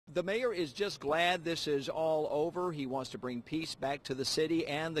The mayor is just glad this is all over. He wants to bring peace back to the city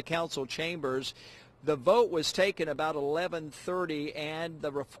and the council chambers. The vote was taken about 11:30, and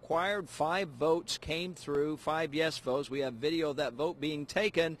the required 5 votes came through, 5 yes votes. We have video of that vote being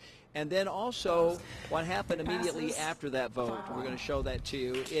taken, and then also what happened immediately after that vote. We're going to show that to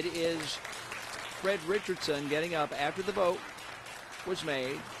you. It is Fred Richardson getting up after the vote was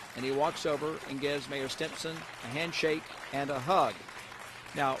made, and he walks over and gives Mayor Stimpson a handshake and a hug.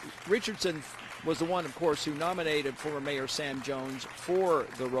 Now, Richardson was the one, of course, who nominated former Mayor Sam Jones for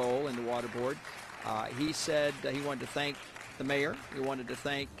the role in the Water Board. He said he wanted to thank the mayor. He wanted to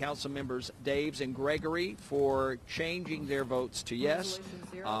thank council members Daves and Gregory for changing their votes to yes.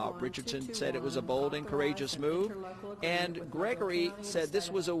 Richardson said it was a bold and courageous move. And Gregory said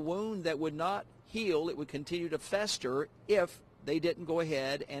this was a wound that would not heal. It would continue to fester if they didn't go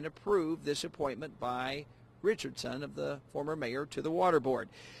ahead and approve this appointment by Richardson, of the former mayor, to the Water Board.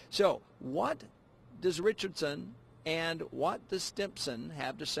 So what does Richardson and what does Stimpson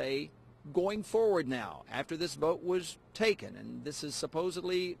have to say going forward now after this vote was taken and this is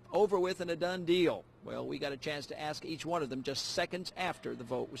supposedly over with and a done deal? Well, we got a chance to ask each one of them just seconds after the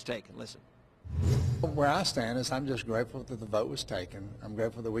vote was taken. Listen. Where I stand is I'm just grateful that the vote was taken. I'm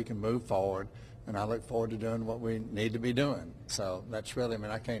grateful that we can move forward, and I look forward to doing what we need to be doing. So that's really, I mean,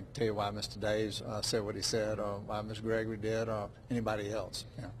 I can't tell you why Mr. Daves said what he said, or why Ms. Gregory did, or anybody else.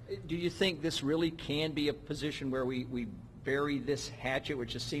 Yeah. Do you think this really can be a position where we bury this hatchet, which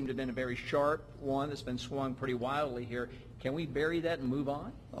just seemed to have been a very sharp one that's been swung pretty wildly here? Can we bury that and move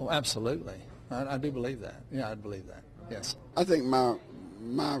on? Oh, absolutely. I do believe that. Yeah, I believe that. Yes. I think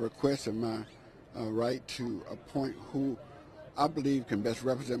my request and my right to appoint who I believe can best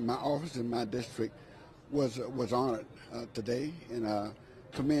represent my office in my district was honored today, and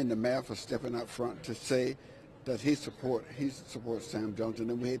commend the mayor for stepping up front to say that he supports Sam Jones, and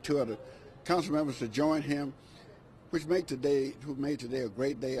then we had 2 other council members to join him, who made today a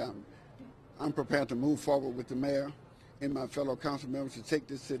great day. I'm prepared to move forward with the mayor and my fellow council members to take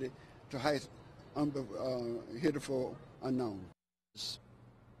this city to heights heretofore unknown.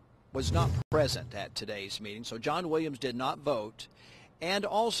 Was not present at today's meeting, so John Williams did not vote. And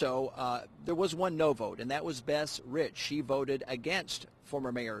also, there was 1 no vote, and that was Bess Rich. She voted against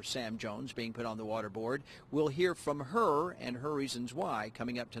former Mayor Sam Jones being put on the Water Board. We'll hear from her and her reasons why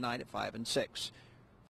coming up tonight at 5 and 6.